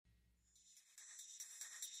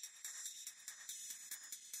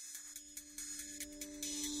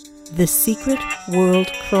The Secret World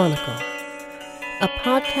Chronicle, a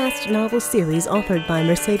podcast novel series authored by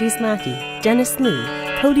Mercedes Lackey, Dennis Lee,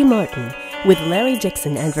 Cody Martin, with Larry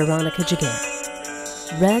Dixon and Veronica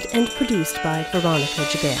Giguere. Read and produced by Veronica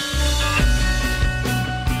Giguere.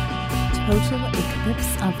 Total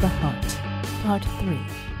Eclipse of the Heart, Part 3.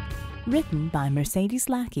 Written by Mercedes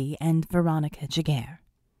Lackey and Veronica Giguere.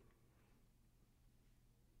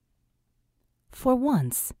 For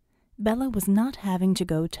once, Bella was not having to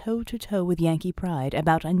go toe-to-toe with Yankee Pride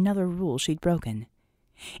about another rule she'd broken.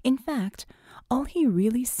 In fact, all he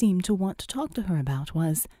really seemed to want to talk to her about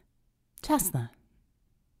was Tesla.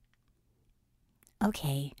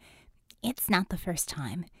 Okay, it's not the first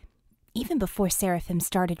time. Even before Seraphim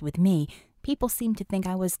started with me, people seemed to think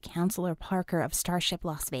I was Counselor Parker of Starship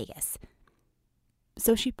Las Vegas.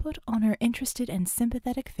 So she put on her interested and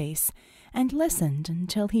sympathetic face and listened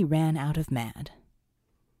until he ran out of mad.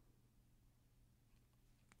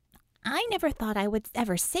 I never thought I would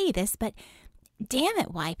ever say this, but damn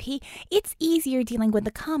it, YP, it's easier dealing with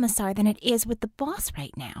the commissar than it is with the boss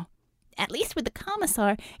right now. At least with the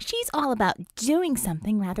commissar, she's all about doing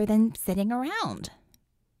something rather than sitting around.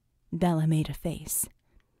 Bella made a face.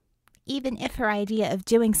 Even if her idea of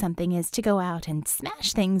doing something is to go out and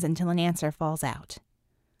smash things until an answer falls out.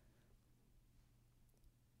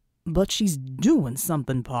 But she's doing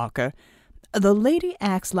something, Parker. The lady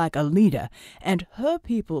acts like a leader, and her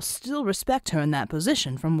people still respect her in that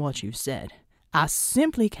position from what you said. I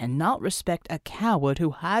simply cannot respect a coward who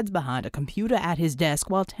hides behind a computer at his desk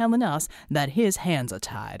while telling us that his hands are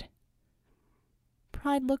tied.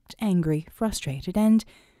 Pride looked angry, frustrated, and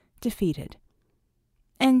defeated.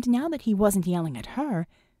 And now that he wasn't yelling at her,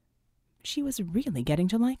 she was really getting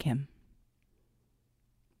to like him.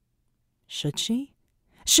 Should she?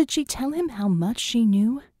 Should she tell him how much she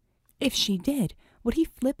knew? If she did, would he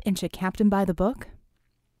flip into Captain by the Book?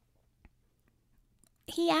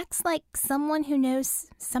 He acts like someone who knows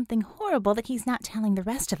something horrible that he's not telling the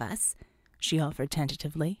rest of us, she offered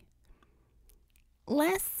tentatively.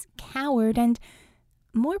 Less coward and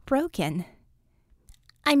more broken.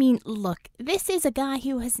 I mean, look, this is a guy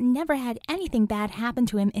who has never had anything bad happen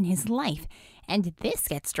to him in his life, and this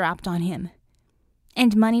gets dropped on him.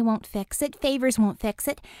 And money won't fix it, favors won't fix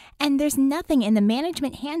it, and there's nothing in the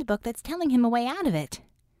management handbook that's telling him a way out of it.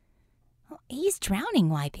 He's drowning,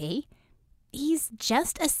 YP. He's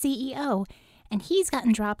just a CEO, and he's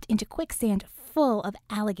gotten dropped into quicksand full of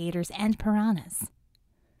alligators and piranhas.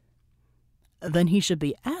 Then he should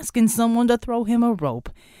be asking someone to throw him a rope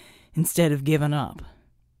instead of giving up.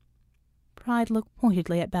 Pride looked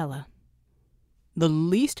pointedly at Bella. The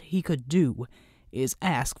least he could do is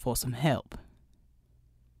ask for some help.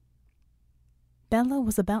 Bella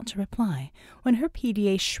was about to reply when her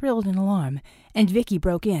PDA shrilled in alarm, and Vicky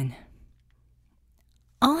broke in.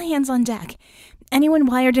 All hands on deck. Anyone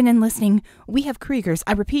wired in and listening, we have Kriegers.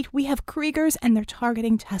 I repeat, we have Kriegers, and they're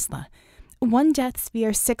targeting Tesla. 1 death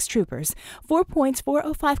sphere, 6 troopers. 4 points,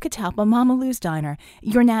 405 Catalpa, Mama Lou's Diner.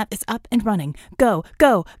 Your nav is up and running. Go,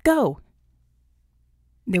 go, go!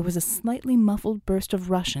 There was a slightly muffled burst of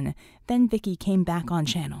Russian, then Vicky came back on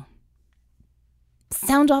channel.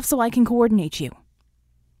 Sound off so I can coordinate you.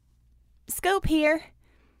 Scope here.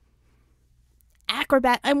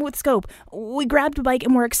 Acrobat, I'm with Scope. We grabbed a bike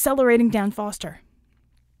and we're accelerating down Foster.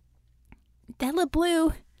 Della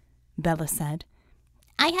Blue, Bella said.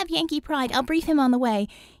 I have Yankee Pride. I'll brief him on the way.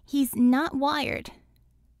 He's not wired.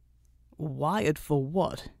 Wired for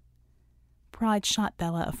what? Pride shot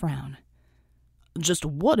Bella a frown. Just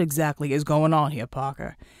what exactly is going on here,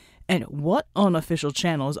 Parker? And what unofficial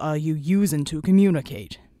channels are you using to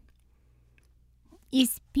communicate?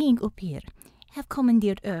 Is being up here. Have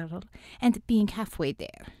commandeered Earl, and being halfway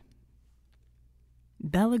there.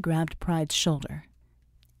 Bella grabbed Pride's shoulder.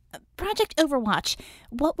 Project Overwatch,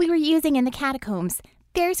 what we were using in the catacombs.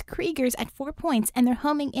 There's Kriegers at 4 points, and they're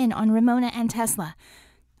homing in on Ramona and Tesla.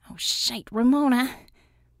 Oh, shite, Ramona.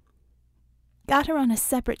 Got her on a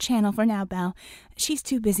separate channel for now, Belle. She's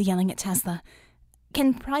too busy yelling at Tesla.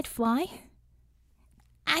 Can Pride fly?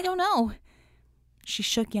 I don't know. She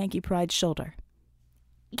shook Yankee Pride's shoulder.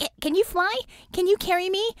 Can you fly? Can you carry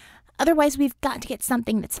me? Otherwise, we've got to get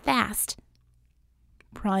something that's fast.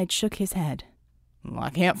 Pride shook his head. Well,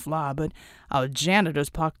 I can't fly, but our janitor's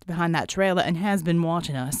parked behind that trailer and has been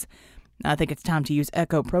watching us. I think it's time to use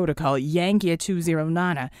Echo Protocol Yankee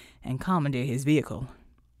 209 and commandeer his vehicle.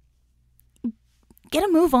 Get a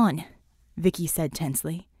move on, Vicky said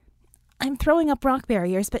tensely. I'm throwing up rock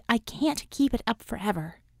barriers, but I can't keep it up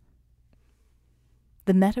forever.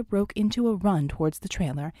 The meta broke into a run towards the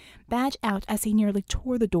trailer, badge out as he nearly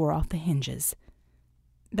tore the door off the hinges.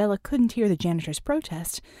 Bella couldn't hear the janitor's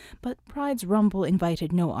protest, but Pride's rumble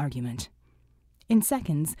invited no argument. In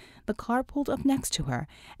seconds, the car pulled up next to her,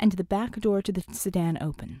 and the back door to the sedan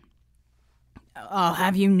opened. "I'll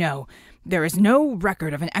have you know, there is no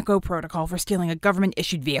record of an Echo protocol for stealing a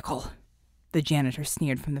government-issued vehicle," the janitor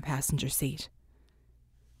sneered from the passenger seat.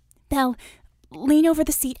 Belle, lean over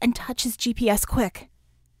the seat and touch his GPS quick.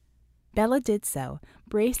 Bella did so,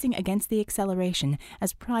 bracing against the acceleration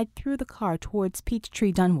as Pride threw the car towards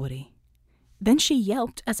Peachtree Dunwoody. Then she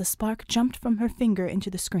yelped as a spark jumped from her finger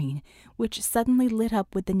into the screen, which suddenly lit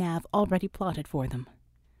up with the nav already plotted for them.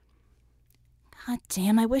 "God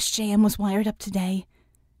damn, I wish JM was wired up today,"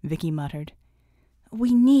 Vicky muttered.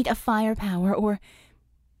 "We need a firepower, or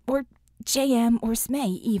JM, or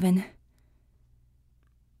Smay, even."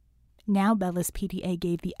 Now Bella's PDA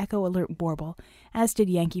gave the Echo Alert warble, as did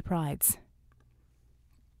Yankee Pride's.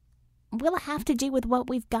 "We'll have to do with what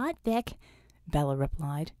we've got, Vic," Bella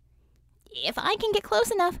replied. "If I can get close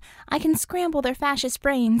enough, I can scramble their fascist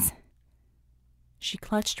brains." She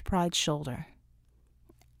clutched Pride's shoulder.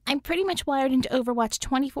 "I'm pretty much wired into Overwatch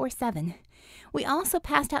 24/7. We also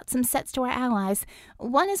passed out some sets to our allies.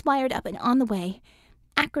 One is wired up and on the way.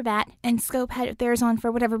 Acrobat and Scope had theirs on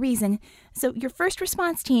for whatever reason, so your first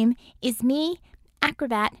response team is me,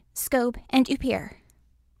 Acrobat, Scope, and Upir."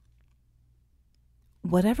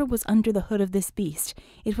 Whatever was under the hood of this beast,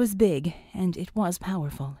 it was big, and it was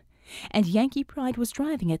powerful. And Yankee Pride was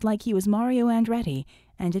driving it like he was Mario Andretti,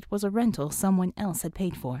 and it was a rental someone else had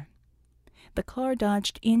paid for. The car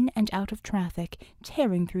dodged in and out of traffic,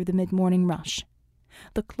 tearing through the mid-morning rush.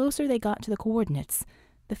 The closer they got to the coordinates,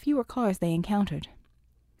 the fewer cars they encountered.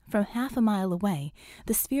 From half a mile away,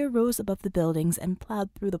 the sphere rose above the buildings and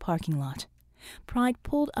plowed through the parking lot. Pride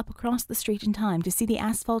pulled up across the street in time to see the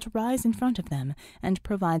asphalt rise in front of them and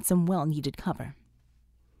provide some well-needed cover.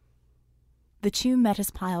 The two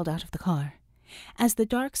metas piled out of the car. As the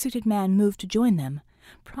dark-suited man moved to join them,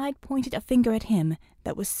 Pride pointed a finger at him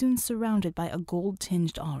that was soon surrounded by a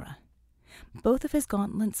gold-tinged aura. Both of his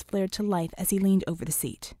gauntlets flared to life as he leaned over the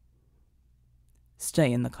seat.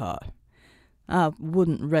 "Stay in the car. I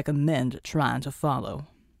wouldn't recommend trying to follow."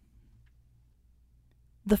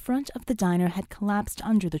 The front of the diner had collapsed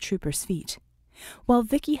under the trooper's feet. While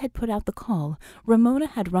Vicky had put out the call, Ramona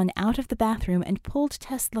had run out of the bathroom and pulled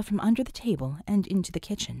Tesla from under the table and into the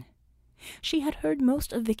kitchen. She had heard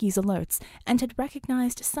most of Vicky's alerts and had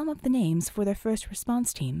recognized some of the names for their first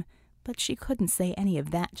response team, but she couldn't say any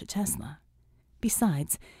of that to Tesla.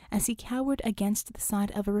 Besides, as he cowered against the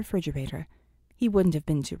side of a refrigerator, he wouldn't have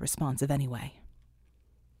been too responsive anyway.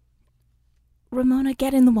 "Ramona,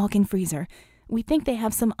 get in the walk-in freezer. We think they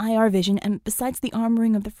have some IR vision, and besides the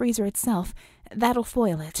armoring of the freezer itself, that'll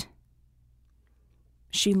foil it."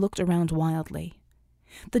 She looked around wildly.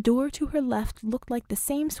 The door to her left looked like the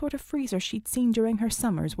same sort of freezer she'd seen during her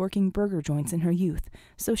summers working burger joints in her youth,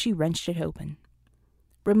 so she wrenched it open.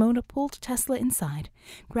 Ramona pulled Tesla inside,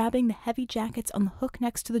 grabbing the heavy jackets on the hook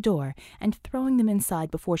next to the door and throwing them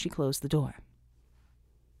inside before she closed the door.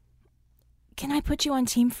 "Can I put you on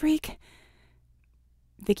Team Freak?"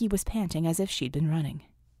 Vicky was panting as if she'd been running.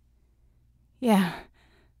 "Yeah,"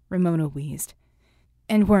 Ramona wheezed.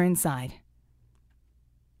 "And we're inside."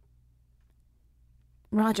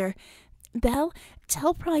 "Roger. Belle,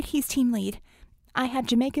 tell Pride he's team lead. I have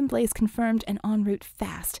Jamaican Blaze confirmed and en route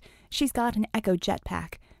fast. She's got an Echo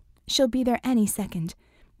jetpack. She'll be there any second.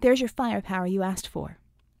 There's your firepower you asked for."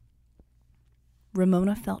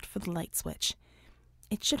 Ramona felt for the light switch.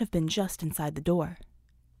 It should have been just inside the door.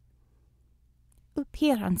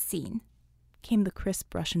 "Upir on scene," came the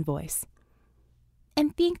crisp Russian voice.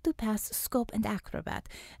 "And being to pass Scope and Acrobat,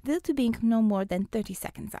 will to being no more than 30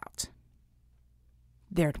 seconds out."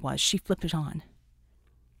 There it was. She flipped it on.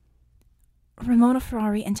 "Ramona,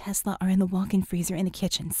 Ferrari, and Tesla are in the walk-in freezer in the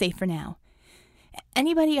kitchen, safe for now.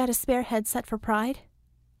 Anybody got a spare headset for Pride?"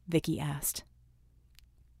 Vicky asked.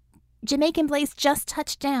 "Jamaican Blaze just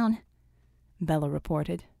touched down," Bella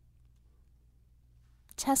reported.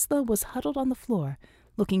 Tesla was huddled on the floor,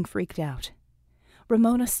 looking freaked out.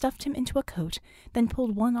 Ramona stuffed him into a coat, then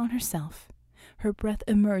pulled one on herself. Her breath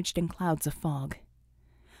emerged in clouds of fog.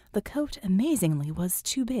 The coat, amazingly, was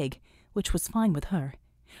too big, which was fine with her.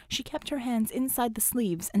 She kept her hands inside the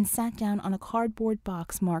sleeves and sat down on a cardboard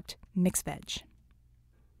box marked Mix Veg.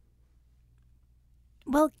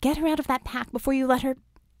 "Well, get her out of that pack before you let her—"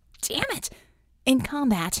 "Damn it! In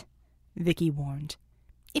combat," Vicky warned.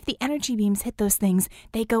 "If the energy beams hit those things,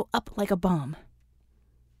 they go up like a bomb."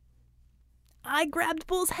 "I grabbed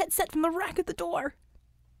Bull's headset from the rack at the door,"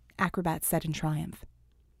 Acrobat said in triumph.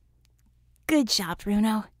 "Good job,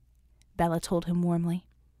 Bruno," Bella told him warmly.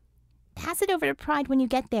 Pass it over to Pride when you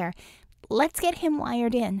get there. Let's get him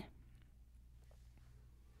wired in.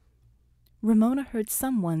 Ramona heard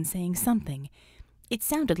someone saying something. It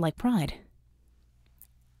sounded like Pride.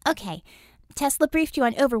 Okay, Tesla briefed you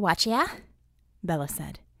on Overwatch, yeah? Bella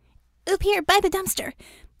said. Up here, by the dumpster.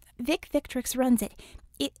 Vic Victrix runs it.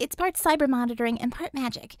 It's part cyber monitoring and part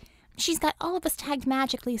magic. She's got all of us tagged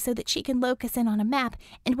magically so that she can locus in on a map,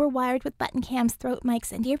 and we're wired with button cams, throat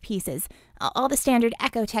mics, and earpieces. All the standard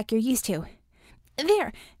echo tech you're used to.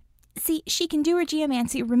 There. See, she can do her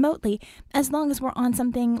geomancy remotely as long as we're on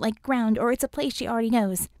something like ground or it's a place she already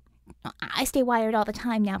knows. I stay wired all the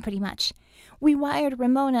time now, pretty much. We wired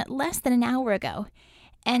Ramona less than an hour ago.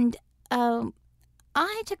 And,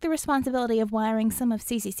 I took the responsibility of wiring some of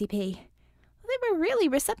CCCP. They were really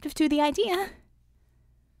receptive to the idea.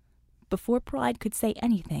 Before Pride could say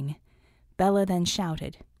anything, Bella then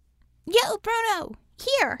shouted, Yo, Bruno!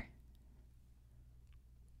 Here!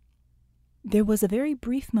 There was a very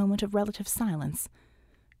brief moment of relative silence.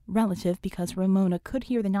 Relative because Ramona could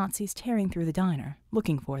hear the Nazis tearing through the diner,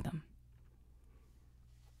 looking for them.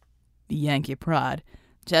 Yankee Pride.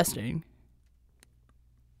 Testing.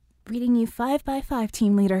 Reading you 5x5,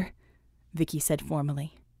 team leader, Vicky said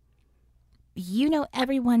formally. You know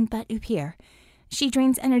everyone but Upir. She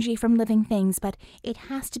drains energy from living things, but it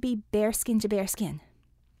has to be bare skin to bare skin.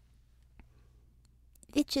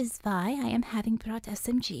 Which is why I am having brought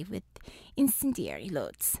SMG with incendiary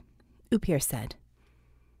loads, Upir said.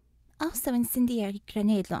 Also incendiary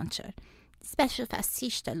grenade launcher. Special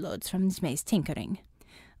fascista loads from Zmay's tinkering.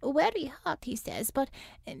 Very hot, he says, but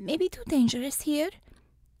maybe too dangerous here.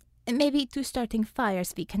 Maybe too starting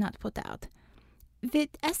fires we cannot put out.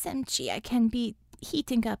 With SMG I can be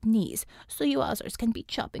heating up knees, so you others can be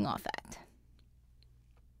chopping off at.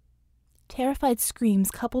 Terrified screams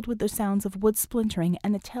coupled with the sounds of wood splintering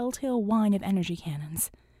and the telltale whine of energy cannons.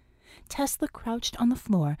 Tesla crouched on the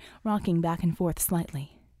floor, rocking back and forth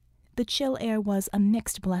slightly. The chill air was a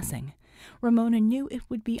mixed blessing. Ramona knew it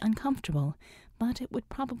would be uncomfortable, but it would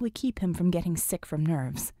probably keep him from getting sick from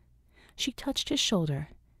nerves. She touched his shoulder,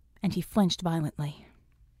 and he flinched violently.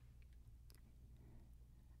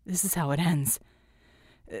 This is how it ends.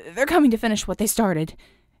 They're coming to finish what they started.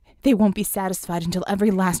 They won't be satisfied until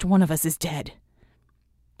every last one of us is dead.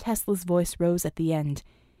 Tesla's voice rose at the end,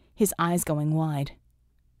 his eyes going wide.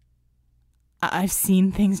 I've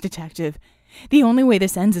seen things, Detective. The only way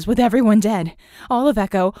this ends is with everyone dead. All of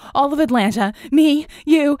Echo, all of Atlanta, me,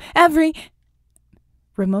 you,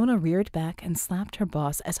 Ramona reared back and slapped her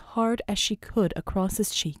boss as hard as she could across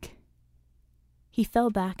his cheek. He fell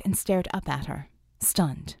back and stared up at her,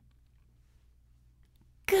 stunned.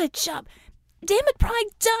 Good job. Damn it, Pride,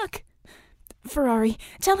 duck! Ferrari,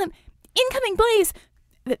 tell him, incoming Blaze,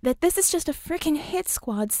 that this is just a frickin' hit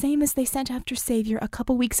squad, same as they sent after Savior a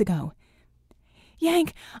couple weeks ago.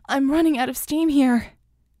 Yank, I'm running out of steam here.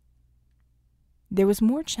 There was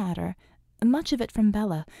more chatter, much of it from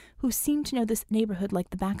Bella, who seemed to know this neighborhood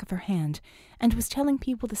like the back of her hand, and was telling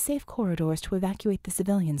people the safe corridors to evacuate the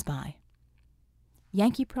civilians by.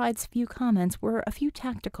 Yankee Pride's few comments were a few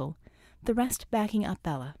tactical, the rest backing up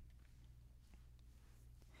Bella.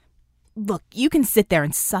 Look, you can sit there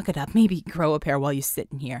and suck it up, maybe grow a pair while you sit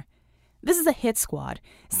in here. This is a hit squad,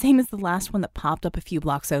 same as the last one that popped up a few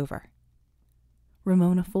blocks over.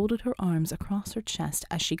 Ramona folded her arms across her chest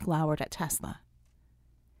as she glowered at Tesla.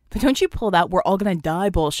 But don't you pull that we're all gonna die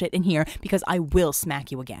bullshit in here, because I will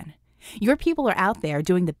smack you again. Your people are out there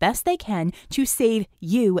doing the best they can to save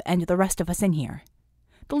you and the rest of us in here.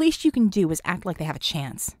 The least you can do is act like they have a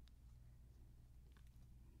chance.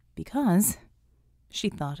 Because, she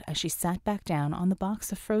thought as she sat back down on the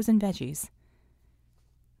box of frozen veggies,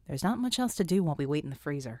 there's not much else to do while we wait in the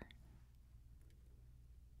freezer.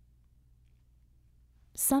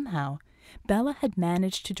 Somehow, Bella had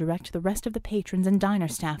managed to direct the rest of the patrons and diner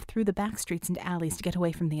staff through the back streets and alleys to get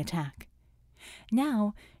away from the attack.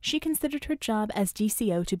 Now, she considered her job as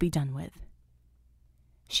DCO to be done with.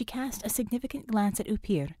 She cast a significant glance at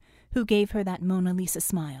Upir, who gave her that Mona Lisa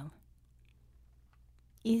smile.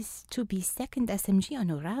 Is to be second SMG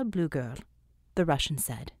honorable, blue girl, the Russian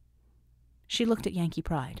said. She looked at Yankee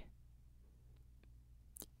Pride.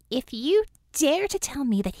 If you dare to tell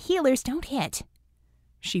me that healers don't hit,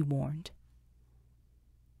 she warned.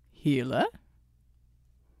 Healer?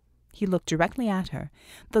 He looked directly at her,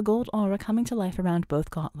 the gold aura coming to life around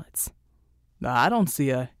both gauntlets. I don't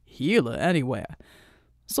see a healer anywhere.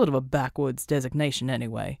 Sort of a backwoods designation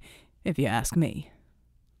anyway, if you ask me.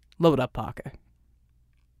 Load up, Parker.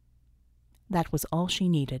 That was all she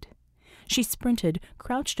needed. She sprinted,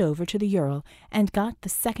 crouched over to the Ural, and got the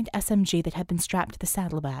second SMG that had been strapped to the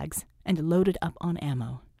saddlebags, and loaded up on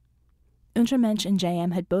ammo. Untermensch and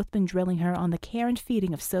JM had both been drilling her on the care and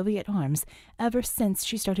feeding of Soviet arms ever since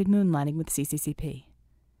she started moonlighting with CCCP.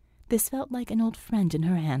 This felt like an old friend in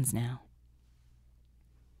her hands now.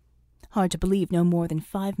 Hard to believe no more than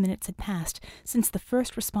 5 minutes had passed since the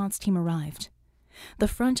first response team arrived. The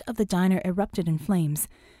front of the diner erupted in flames,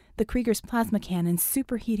 the Kriegers' plasma cannons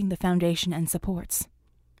superheating the foundation and supports.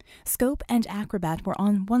 Scope and Acrobat were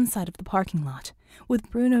on one side of the parking lot, with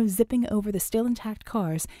Bruno zipping over the still intact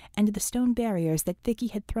cars and the stone barriers that Vicky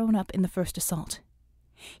had thrown up in the first assault.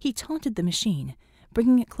 He taunted the machine,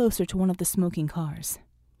 bringing it closer to one of the smoking cars.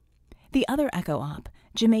 The other Echo Op,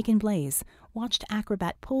 Jamaican Blaze, watched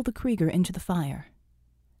Acrobat pull the Krieger into the fire.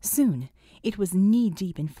 Soon, it was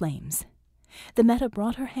knee-deep in flames. The Meta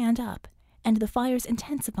brought her hand up, and the fires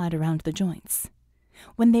intensified around the joints.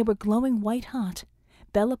 When they were glowing white-hot,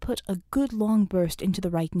 Bella put a good long burst into the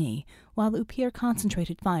right knee, while Upir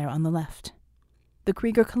concentrated fire on the left. The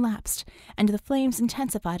Krieger collapsed, and the flames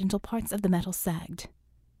intensified until parts of the metal sagged.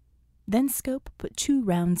 Then Scope put 2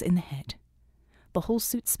 rounds in the head. The whole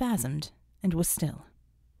suit spasmed and was still.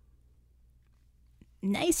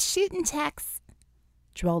 "Nice shooting, Tex,"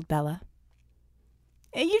 drawled Bella.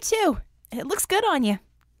 "You too. It looks good on you,"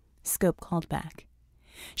 Scope called back.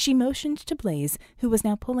 She motioned to Blaze, who was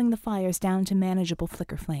now pulling the fires down to manageable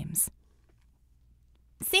flicker flames.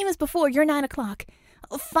 "Same as before, you're 9 o'clock.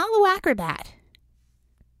 Follow Acrobat."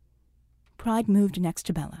 Pride moved next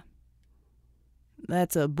to Bella.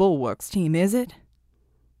 "That's a Bulwarks team, is it?"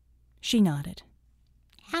 She nodded.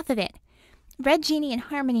 "Half of it. Red Jeannie and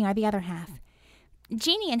Harmony are the other half.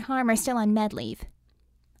 Jeannie and Harm are still on med leave.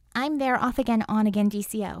 I'm their off-again, on-again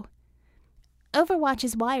DCO. Overwatch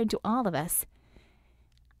is wired to all of us.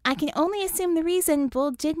 I can only assume the reason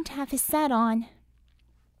Bull didn't have his set on."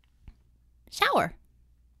 "Shower,"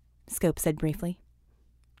 Scope said briefly.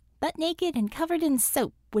 "Butt naked and covered in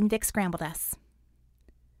soap when Vic scrambled us."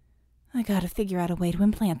 "I gotta figure out a way to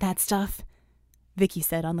implant that stuff," Vicky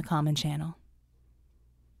said on the common channel.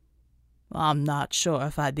 "I'm not sure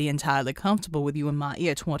if I'd be entirely comfortable with you in my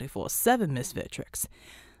ear 24/7, Miss Vitrix,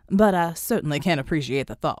 but I certainly can appreciate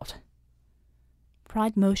the thought."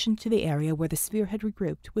 Pride motioned to the area where the sphere had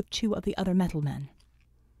regrouped with 2 of the other metal men.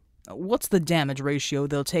 "What's the damage ratio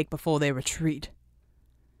they'll take before they retreat?"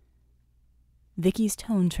 Vicky's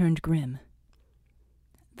tone turned grim.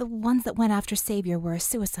 "The ones that went after Savior were a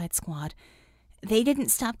suicide squad. They didn't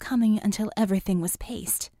stop coming until everything was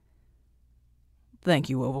paced." "Thank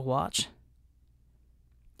you, Overwatch."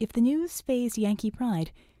 If the news fazed Yankee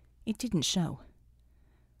Pride, it didn't show.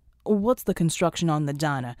 "What's the construction on the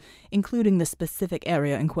diner, including the specific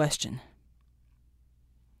area in question?"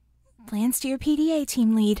 "Plans to your PDA,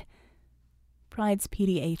 team lead," Pride's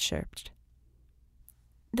PDA chirped.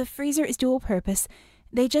 "The freezer is dual purpose.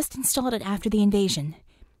 They just installed it after the invasion.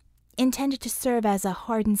 Intended to serve as a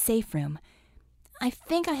hardened safe room. I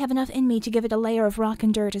think I have enough in me to give it a layer of rock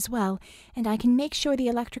and dirt as well, and I can make sure the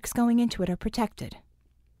electrics going into it are protected."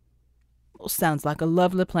 "Sounds like a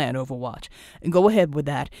lovely plan, Overwatch. Go ahead with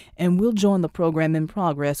that, and we'll join the program in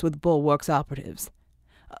progress with Bulwark's operatives.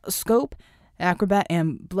 Scope, Acrobat,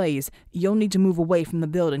 and Blaze, you'll need to move away from the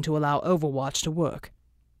building to allow Overwatch to work."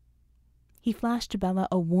 He flashed to Bella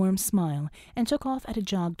a warm smile and took off at a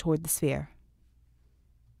jog toward the sphere.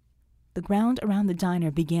 The ground around the diner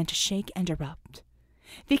began to shake and erupt.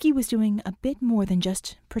 Vicky was doing a bit more than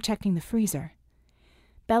just protecting the freezer.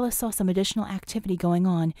 Bella saw some additional activity going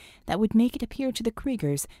on that would make it appear to the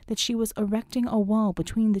Kriegers that she was erecting a wall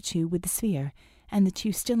between the 2 with the sphere, and the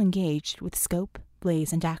 2 still engaged with Scope,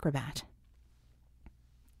 Blaze, and Acrobat.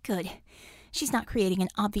 "Good. She's not creating an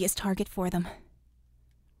obvious target for them."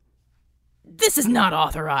 "This is not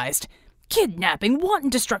authorized. Kidnapping, wanton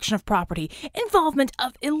destruction of property, involvement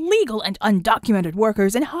of illegal and undocumented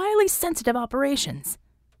workers in highly sensitive operations."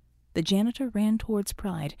 The janitor ran towards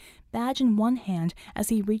Pride, badge in one hand as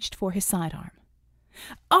he reached for his sidearm.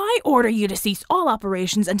 "I order you to cease all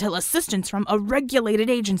operations until assistance from a regulated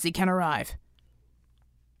agency can arrive."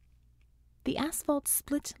 The asphalt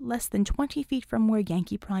split less than 20 feet from where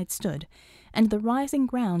Yankee Pride stood, and the rising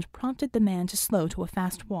ground prompted the man to slow to a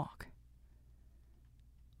fast walk.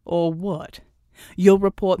 "Or what? You'll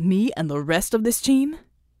report me and the rest of this team?"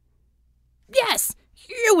 "Yes,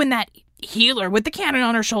 you and that healer with the cannon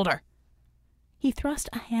on her shoulder." He thrust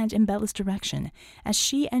a hand in Bella's direction as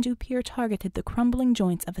she and Upir targeted the crumbling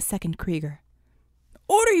joints of a second Krieger.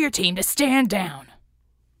 "Order your team to stand down."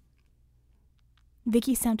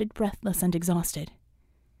 Vicky sounded breathless and exhausted.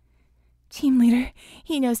 "Team leader,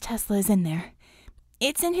 he knows Tesla is in there.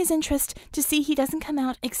 It's in his interest to see he doesn't come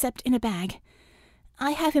out except in a bag.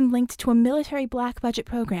 I have him linked to a military black budget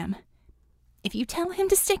program. If you tell him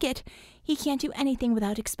to stick it, he can't do anything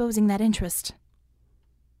without exposing that interest.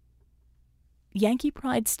 Yankee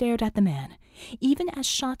Pride stared at the man, even as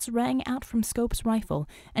shots rang out from Scope's rifle,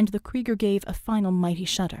 and the Krieger gave a final mighty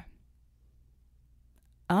shudder.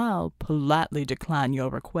 I'll politely decline your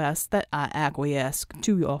request that I acquiesce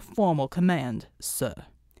to your formal command, sir.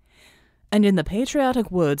 And in the patriotic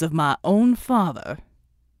words of my own father,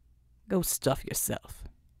 go stuff yourself.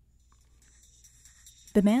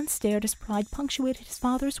 The man stared as Pride punctuated his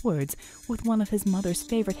father's words with one of his mother's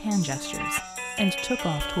favorite hand gestures, and took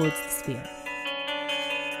off towards the sphere.